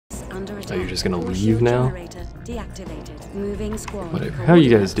Oh, you're just gonna leave now? Whatever. How you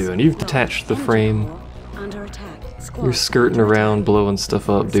guys doing? You've detached the frame. You're skirting around, blowing stuff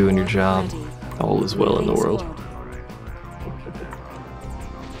up, doing your job. All is well in the world.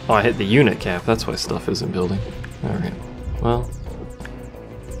 Oh, I hit the unit cap. That's why stuff isn't building. Alright. Well.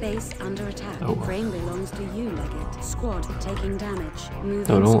 Base under attack. Oh. Frame belongs to you, Leggett. Squad taking damage. No,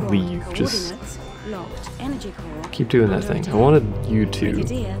 don't leave. Just locked. Energy core. keep doing that thing. I wanted you to.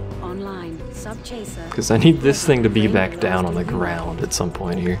 Because I need this thing to be back down on the ground at some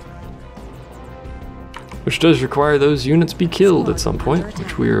point here. Which does require those units be killed at some point,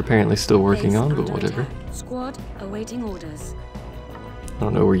 which we are apparently still working on, but whatever. Squad awaiting orders. I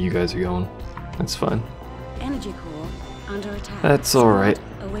don't know where you guys are going. That's fine. Energy core under attack. That's alright.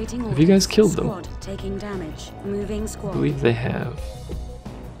 Have you guys killed them? Squad taking damage. Moving I squad. believe they have.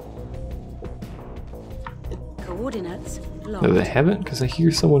 Coordinates locked. No, they haven't, because I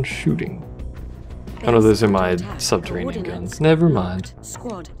hear someone shooting. Oh no, those are my subterranean guns. Never mind.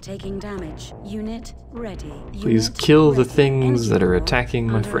 Squad taking damage. Unit ready. Please Unit kill the ready. things that are Energy attacking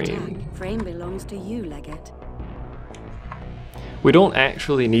core my under frame. attack. Frame belongs to you, Leggett. We don't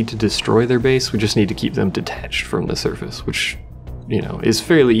actually need to destroy their base, we just need to keep them detached from the surface, which, you know, is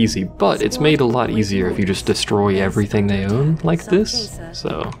fairly easy, but it's made a lot easier if you just destroy everything they own like this,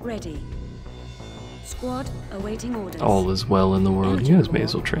 so Ready. Squad awaiting orders. all is well in the world. You guys may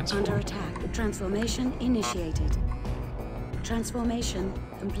as well Under transform. attack. Transformation initiated. Transformation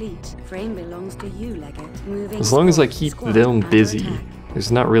complete. Frame belongs to you, Leggett. Moving As long as I squad. keep Squad them under busy, attack.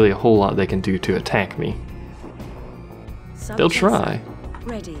 there's not really a whole lot they can do to attack me. They'll try.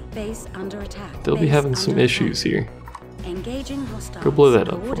 Ready. Base under attack. They'll be Base having some under issues attack. here. Engaging hostiles. Go blow that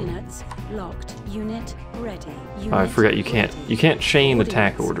up for me. Coordinates locked. Unit ready. Oh, I forgot you Unit can't ready. chain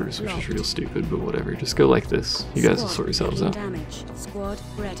attack Coordinates orders, which is locked. real stupid, but whatever. Just go like this. You guys will Squad sort yourselves out. taking damage. Squad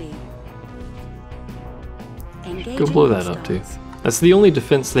ready. Engaging Go blow that up too. hostiles. That's the only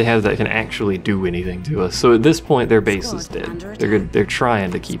defense they have that can actually do anything to us. So at this point, their base is Squad dead. under They're attack. they're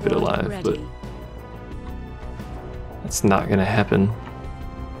trying to keep it Squad alive, ready. but that's not gonna happen.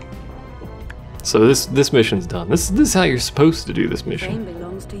 So this mission's done. This is how you're supposed to do this mission. Frame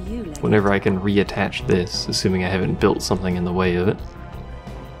belongs to you, Leggett. Whenever I can reattach this, assuming I haven't built something in the way of it.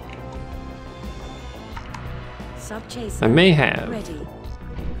 Subchaser I may have. ready.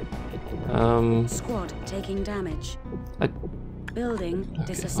 Squad taking damage. Building I was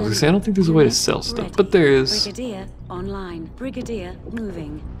disassembly. gonna say, I don't think there's a way to Unit sell stuff, ready. but there is. Brigadier online. Brigadier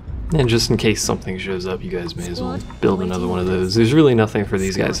moving. And just in case something shows up, you guys may as well Squad build awaiting another one of orders. those. There's really nothing for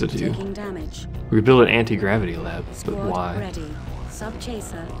these guys to Squad do. taking damage. We could build an anti-gravity lab, but Squad why? ready.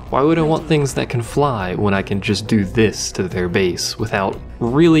 Subchaser. Why would I want ready. things that can fly when I can just do this to their base without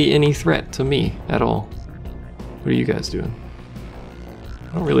really any threat to me at all? What are you guys doing?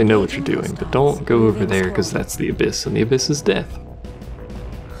 I don't really know what you're doing, but don't go over there because that's the abyss, and the abyss is death.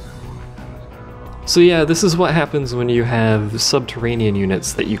 So yeah, this is what happens when you have subterranean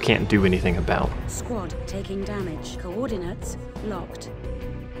units that you can't do anything about. Squad taking damage. Coordinates locked.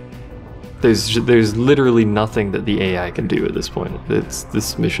 There's literally nothing that the AI can do at this point.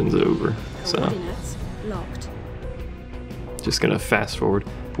 This mission's over. So Coordinates locked. just gonna fast forward.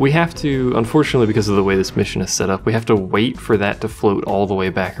 We have to, unfortunately, because of the way this mission is set up, we have to wait for that to float all the way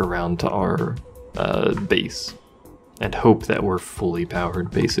back around to our base and hope that we're fully powered,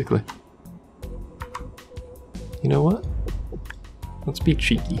 basically. You know what? Let's be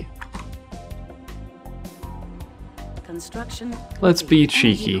cheeky. Construction. Let's complete. be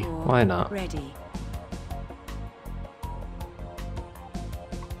cheeky. Energy core Why not? Ready.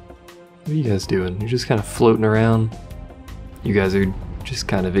 What are you guys doing? You're just kind of floating around. You guys are just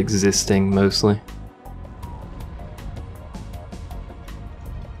kind of existing, mostly.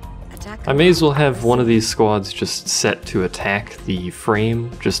 Attack. I may as well have one of these squads just set to attack the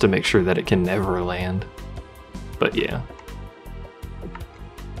frame, just to make sure that it can never land. But yeah,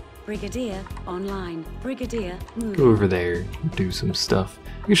 Brigadier online. Brigadier moving. go over there, do some stuff.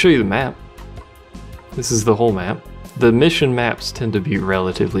 I can show you the map. This is the whole map. The mission maps tend to be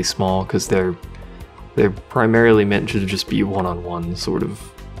relatively small because they're primarily meant to just be one-on-one sort of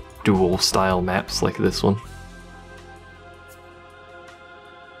dual style maps like this one.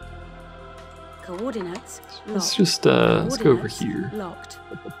 Coordinates Let's locked. just let's go over Coordinates here. Locked.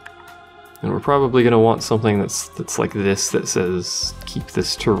 And we're probably gonna want something that's like this, that says keep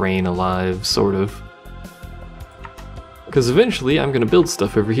this terrain alive, sort of. Because eventually I'm gonna build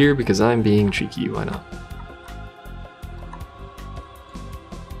stuff over here because I'm being cheeky, why not?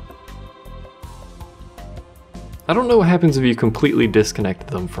 I don't know what happens if you completely disconnect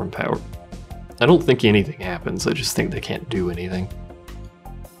them from power. I don't think anything happens, I just think they can't do anything.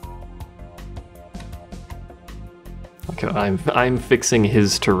 Okay, I'm fixing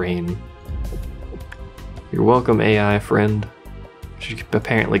his terrain. You're welcome, AI friend. You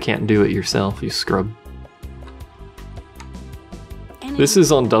apparently can't do it yourself, you scrub. This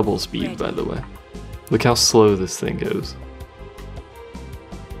is on double speed, by the way. Look how slow this thing goes.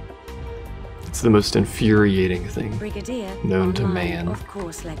 It's the most infuriating thing known to man. Of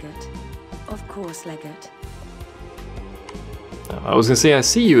course, Legate. Of course, Legate. I was gonna say, I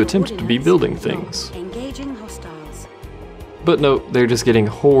see you attempted to be building things. Engaging hostiles. But no, they're just getting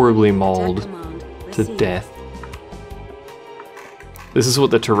horribly mauled to death. This is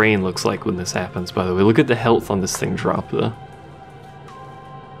what the terrain looks like when this happens, by the way. Look at the health on this thing drop, though.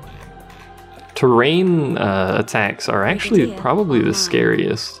 Terrain attacks are actually probably the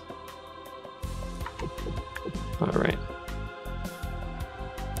scariest. Alright.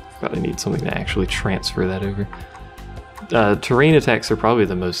 Forgot I need something to actually transfer that over. Terrain attacks are probably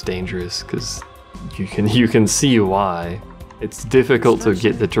the most dangerous, because you can see why. It's difficult to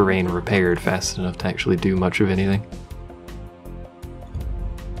get the terrain repaired fast enough to actually do much of anything.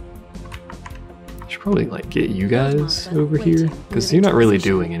 I should probably like get you guys over here, because you're not really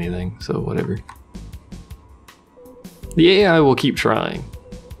doing anything, so whatever. The AI will keep trying.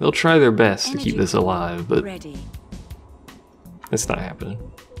 They'll try their best to keep this alive, but it's not happening.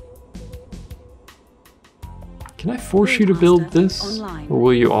 Can I force you to build this? Or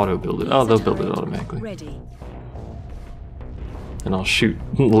will you auto-build it? Oh, they'll build it automatically. And I'll shoot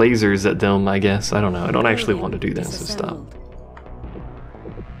lasers at them, I guess. I don't know. I don't actually want to do that, so stop.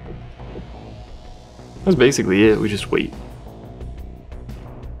 That's basically it. We just wait.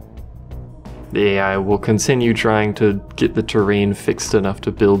 The AI will continue trying to get the terrain fixed enough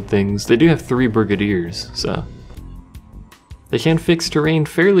to build things. They do have 3 brigadiers, so they can fix terrain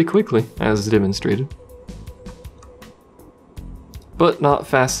fairly quickly, as demonstrated. But not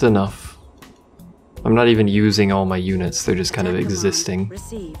fast enough. I'm not even using all my units, they're just kind of existing.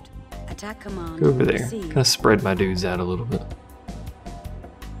 Go over there. Kind of spread my dudes out a little bit.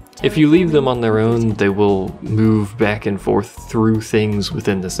 If you leave them on their own, they will move back and forth through things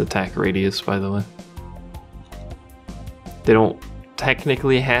within this attack radius, by the way. They don't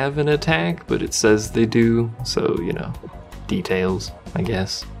technically have an attack, but it says they do, so, you know, details, I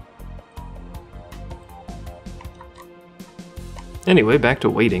guess. Anyway, back to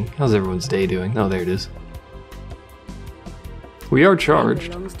waiting. How's everyone's day doing? Oh, there it is. We are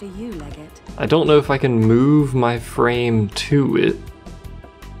charged. I don't know if I can move my frame to it.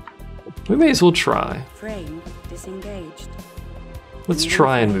 We may as well try. Frame disengaged. Let's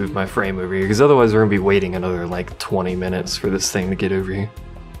try and move my frame over here, because otherwise we're going to be waiting another like 20 minutes for this thing to get over here.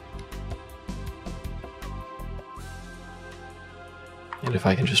 And if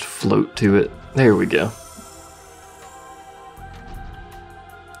I can just float to it. There we go.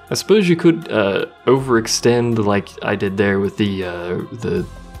 I suppose you could overextend like I did there with the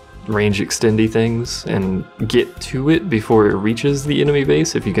range extendy things and get to it before it reaches the enemy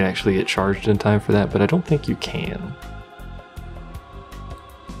base if you can actually get charged in time for that, but I don't think you can.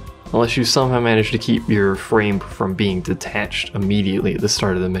 Unless you somehow manage to keep your frame from being detached immediately at the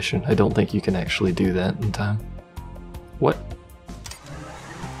start of the mission. I don't think you can actually do that in time. What?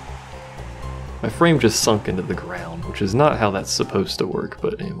 My frame just sunk into the ground, which is not how that's supposed to work,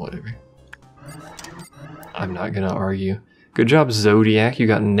 but whatever. I'm not gonna argue. Good job, Zodiac. You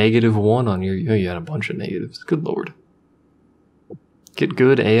got -1 on your... Oh, you had a bunch of negatives. Good lord. Get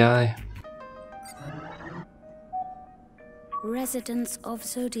good, AI. Residents of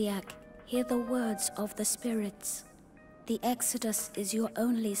Zodiac, hear the words of the spirits. The Exodus is your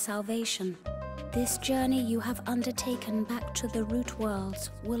only salvation. This journey you have undertaken back to the root worlds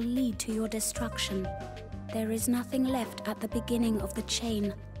will lead to your destruction. There is nothing left at the beginning of the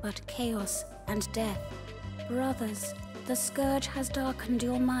chain but chaos and death. Brothers, the scourge has darkened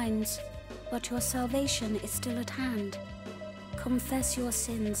your minds, but your salvation is still at hand. Confess your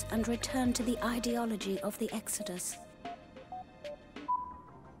sins and return to the ideology of the Exodus.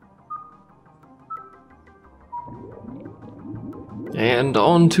 And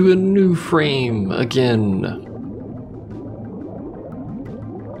on to a new frame again.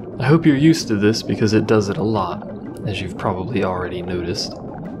 I hope you're used to this because it does it a lot, as you've probably already noticed.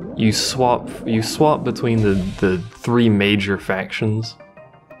 You swap between the 3 major factions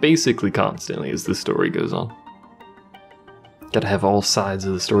basically constantly as the story goes on. Gotta have all sides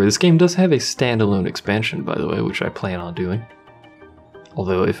of the story. This game does have a standalone expansion, by the way, which I plan on doing.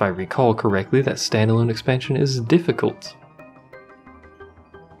 Although, if I recall correctly, that standalone expansion is difficult.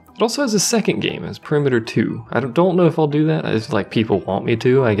 It also has a second game, as Perimeter 2. I don't know if I'll do that, as like people want me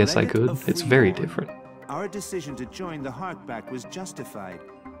to, I guess I could. It's very different. Our decision to join the Harkback was justified.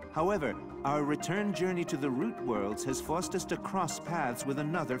 However, our return journey to the root worlds has forced us to cross paths with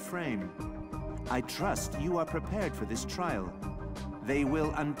another frame. I trust you are prepared for this trial. They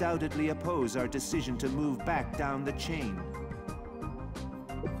will undoubtedly oppose our decision to move back down the chain.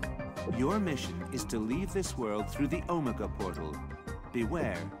 Your mission is to leave this world through the Omega portal.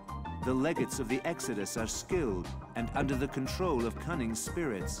 Beware, the legates of the Exodus are skilled and under the control of cunning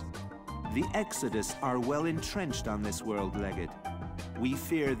spirits. The Exodus are well entrenched on this world, Legate. We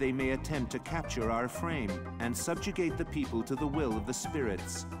fear they may attempt to capture our frame and subjugate the people to the will of the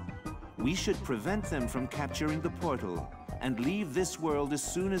spirits. We should prevent them from capturing the portal and leave this world as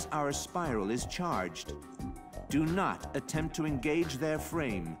soon as our spiral is charged. Do not attempt to engage their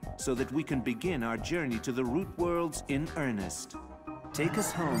frame so that we can begin our journey to the root worlds in earnest. Take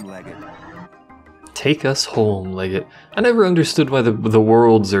us home, Legate. Take us home, Legate. I never understood why the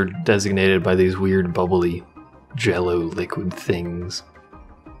worlds are designated by these weird bubbly jello liquid things.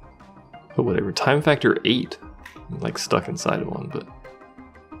 But whatever, time factor 8. I'm like stuck inside of one, but...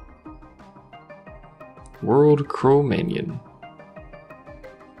 World Cro-Magnon.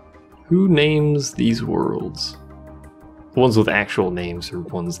 Who names these worlds? The ones with actual names are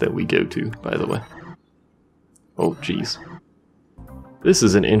ones that we go to, by the way. Oh, jeez. This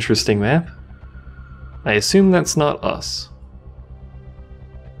is an interesting map. I assume that's not us.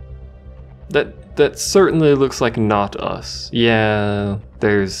 That certainly looks like not us. Yeah,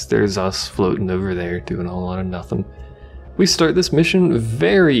 there's us floating over there doing a whole lot of nothing. We start this mission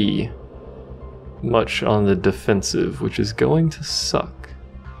very much on the defensive, which is going to suck.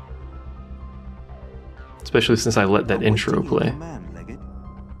 Especially since I let that intro play.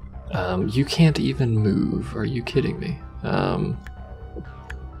 You can't even move. Are you kidding me?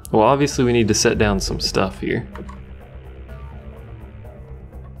 Well, obviously we need to set down some stuff here.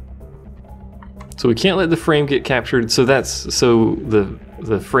 So we can't let the frame get captured, so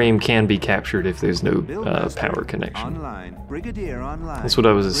the frame can be captured if there's no power connection. That's what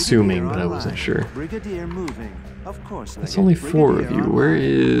I was assuming, but I wasn't sure. There's only 4 of you. Where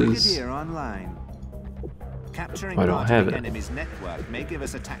is... I don't have it. Enemy's network may give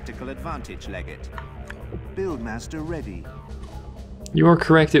us a tactical advantage, Legate. Buildmaster ready. You are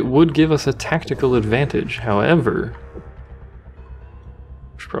correct, it would give us a tactical advantage. However,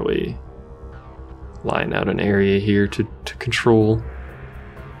 we should probably line out an area here to control.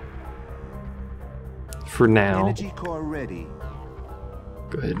 For now. Energy core ready.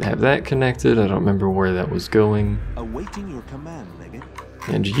 Go ahead and have that connected. I don't remember where that was going. Awaiting your command, Legate.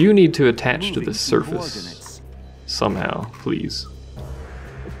 And you need to attach to the surface. Somehow, please.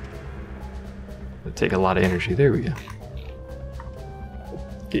 It'll take a lot of energy. There we go.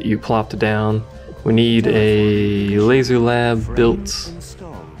 Get you plopped down. We need a laser lab built.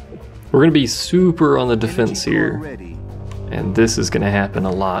 We're going to be super on the defense here. And this is going to happen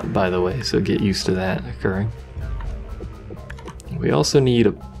a lot, by the way, so get used to that occurring. We also need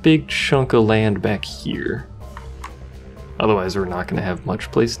a big chunk of land back here. Otherwise, we're not going to have much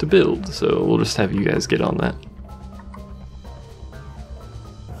place to build, so we'll just have you guys get on that.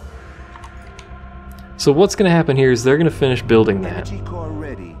 So what's going to happen here is they're going to finish building that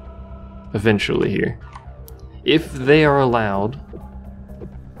eventually here. If they are allowed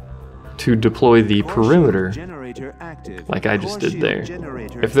to deploy the perimeter, like I just did there,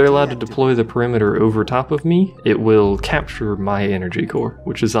 if they're allowed to deploy the perimeter over top of me, it will capture my energy core,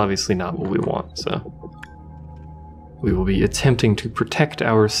 which is obviously not what we want, so we will be attempting to protect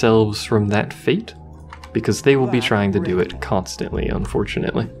ourselves from that fate, because they will be trying to do it constantly,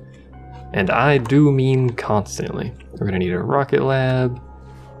 unfortunately. And I do mean constantly. We're gonna need a rocket lab.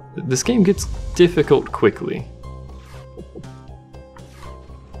 This game gets difficult quickly,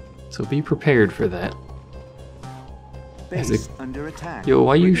 so be prepared for that. Base under attack. Yo,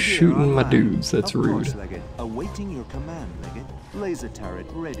 why you shooting my dudes? That's rude. Awaiting your command, Legate. Laser turret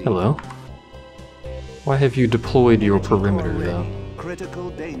ready. Hello. Why have you deployed your perimeter though? Critical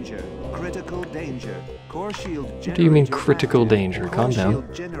danger. Critical danger. Core shield generator. What do you mean critical danger? Calm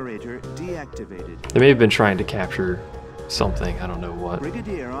down. Generator deactivated. They may have been trying to capture something. I don't know what.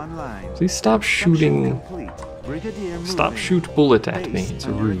 Brigadier online. Please stop shooting. Stop shoot bullet at me. It's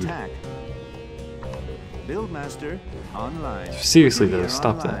rude. Buildmaster online. Seriously though,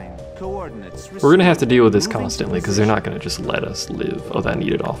 stop that. We're gonna have to deal with this constantly because they're not gonna just let us live. Oh, that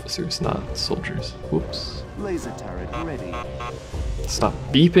needed officers, not soldiers. Whoops. Laser turret ready. Stop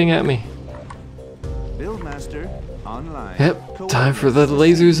beeping at me. Buildmaster online. Yep, time for the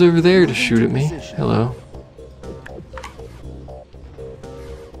lasers over there to shoot at me. Hello.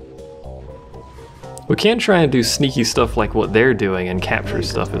 We can try and do sneaky stuff like what they're doing and capture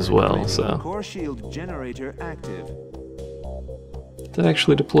stuff as well, so. Core shield generator active. Did it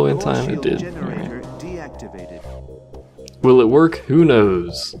actually deploy in Core time? It shield did. generator Alright. deactivated. Will it work? Who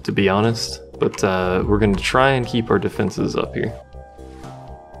knows, to be honest. But we're going to try and keep our defenses up here.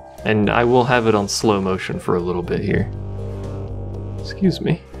 And I will have it on slow motion for a little bit here. Excuse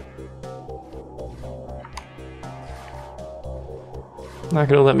me. Not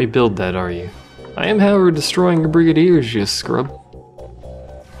going to let me build that, are you? I am, however, destroying your brigadiers, you scrub.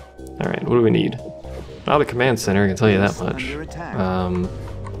 Alright, what do we need? Not a command center, I can tell you that much.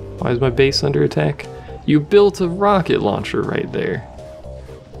 Why is my base under attack? You built a rocket launcher right there.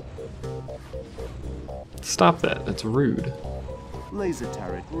 Stop that, that's rude. Laser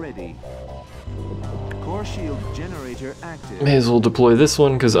turret ready. Core shield generator active. May as well deploy this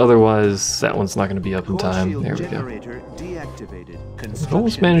one, because otherwise that one's not going to be up in Core time. shield There we go. generator deactivated. I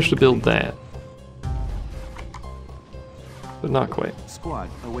almost managed to build that. But not quite. Squad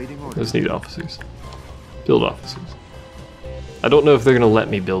awaiting orders. Those need officers. Build officers. I don't know if they're going to let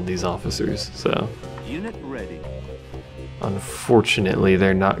me build these officers, so... Unit ready. Unfortunately,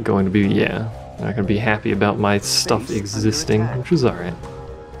 they're not going to be, yeah, they're not going to be happy about my stuff Base existing, under attack. which is alright.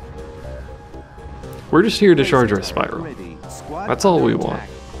 We're just here to charge our Laser spiral. turret ready. Squad That's all under we want. attack.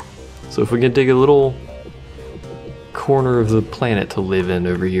 So if we can dig a little corner of the planet to live in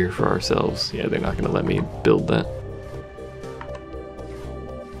over here for ourselves, yeah, they're not going to let me build that.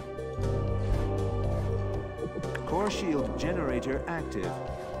 Core shield generator active.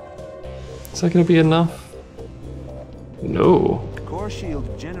 Is that going to be enough? No. Core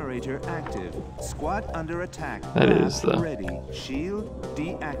shield generator active. Squad under attack. That Lab is, though. ready. Shield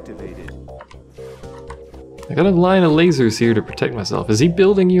deactivated. I got a line of lasers here to protect myself. Is he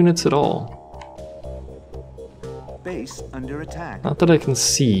building units at all? Base under attack. Not that I can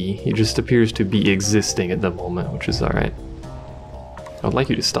see, he just appears to be existing at the moment, which is alright. I would like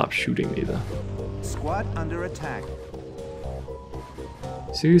you to stop shooting me, though. Squad under attack.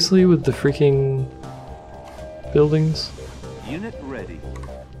 Seriously, with the freaking buildings? Unit ready.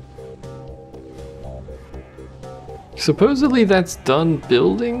 Supposedly that's done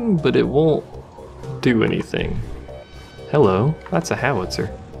building, but it won't do anything. Hello, that's a howitzer.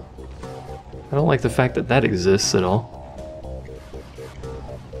 I don't like the fact that that exists at all.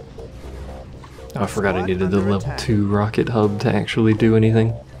 Oh, I forgot I needed the level 2 rocket hub to actually do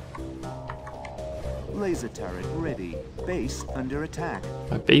anything. Laser turret ready. Base under attack.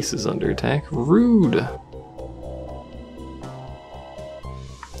 My base is under attack. Rude!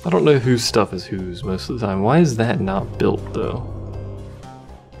 I don't know whose stuff is whose most of the time. Why is that not built, though?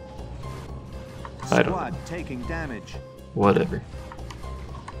 I don't know. Squad taking damage. Whatever.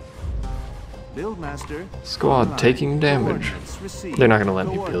 Buildmaster. Squad online. taking damage. Coordinates received. They're not gonna let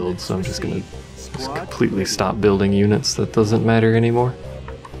me build, Coordinates so I'm just gonna received. just Squad completely ready. stop building units. That doesn't matter anymore.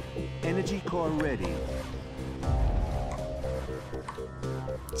 Energy core ready.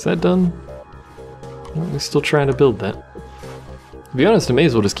 Is that done? No, we're still trying to build that. To be honest, I may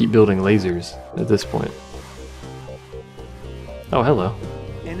as well just keep building lasers at this point. Oh, hello.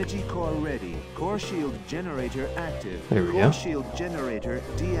 Energy core ready. Core shield generator active. There we core go. shield generator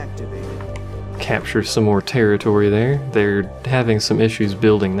deactivated. Capture some more territory there. They're having some issues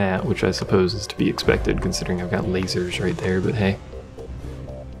building that, which I suppose is to be expected considering I've got lasers right there, but hey.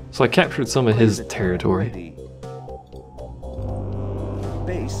 So I captured some of his Laser turret territory. ready.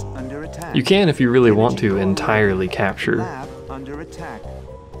 Base under attack. You can, if you really want Energy to, core entirely ready. capture Lab under attack.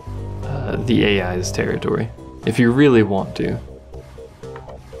 the AI's territory. If you really want to.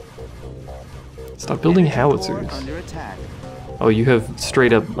 Stop building Energy core howitzers. under attack. Oh, you have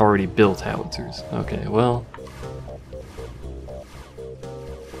straight up already built howitzers. Okay, well,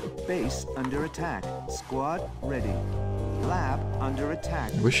 Base under attack. Squad ready. Lab under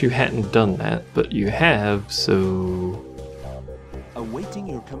attack. I wish you hadn't done that, but you have, so... Awaiting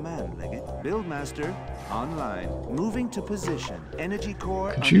your command, Leggett. Buildmaster online. Moving to position. Energy core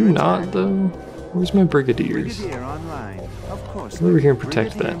Could under you attack. not, though? Where's my brigadiers? Brigadier online. Of course. Come over here and Leggett.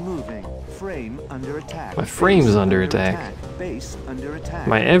 protect Brigadier that. Moving. Frame under attack. My frame's Base under attack. Base under attack.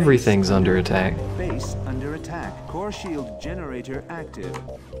 My Base everything's under attack. Base under attack. Core shield generator active.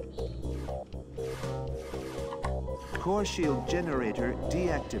 Core shield generator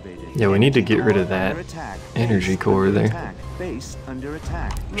deactivated. Yeah, we need to Energy get rid of core that under attack. energy Base core under there. attack. Base under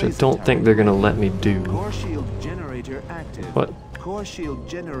attack. Which I Laser don't think turret they're gonna ready. let me do. Core shield generator active. What? Core shield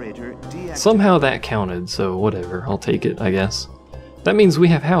generator deactivated. Somehow that counted, so whatever, I'll take it, I guess. That means we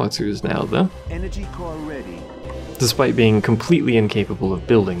have howitzers now, though. Energy core ready. Despite being completely incapable of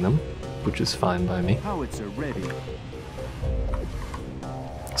building them, which is fine by me. Howitzer ready.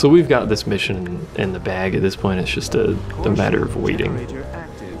 So we've got this mission in the bag at this point, it's just a Core matter of shield waiting. Generator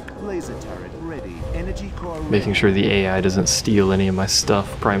active. Laser turret ready. Energy core making sure the AI doesn't steal any of my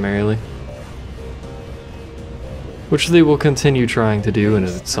stuff primarily. Which they will continue trying to do in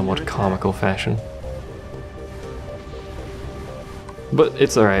a somewhat comical fashion. But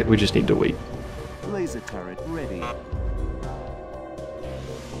it's alright, we just need to wait. Laser turret ready.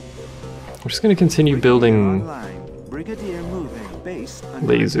 We're just gonna continue building Brigadier moving. Base under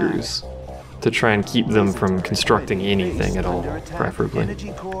lasers to try and keep them from constructing anything at all, preferably.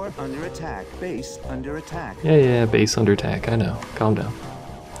 Energy core under attack. Base under attack. Yeah, base under attack, I know. Calm down.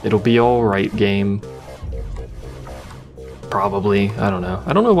 It'll be alright, game. Probably, I don't know.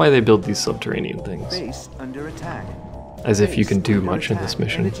 I don't know why they build these subterranean things. Base under attack. As if you can do much in this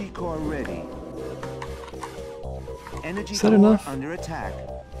mission. Energy core ready. Energy Is that core enough? under attack.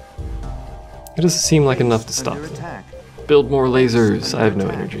 It doesn't seem like enough to stop Under them. attack. Build more lasers. I have no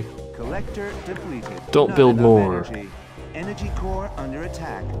energy. Collector depleted. Don't Not build enough more. Energy core under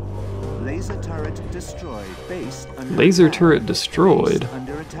attack. Laser turret destroyed. Base under Laser attack. turret destroyed. Base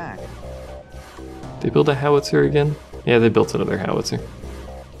under attack. They build a howitzer again? Yeah, they built another howitzer.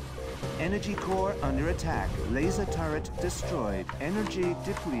 Energy core under attack. Laser turret destroyed. Energy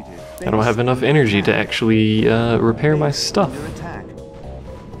depleted. I don't have enough energy to actually repair my stuff, Under attack.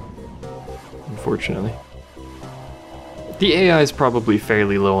 unfortunately. The AI is probably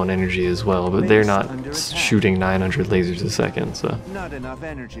fairly low on energy as well, but they're not shooting 900 lasers a second, so... Not enough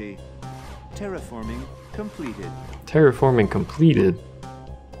energy. Terraforming completed. Terraforming completed.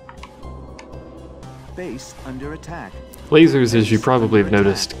 Base under attack. Lasers, as you probably have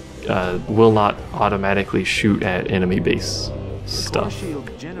noticed, will not automatically shoot at enemy base Core stuff. shield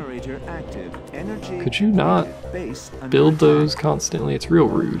generator active. Energy Could you not depleted. Base under build attack. those constantly? It's real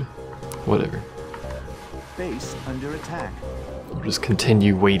rude. Whatever. Base under attack. We'll just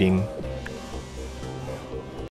continue waiting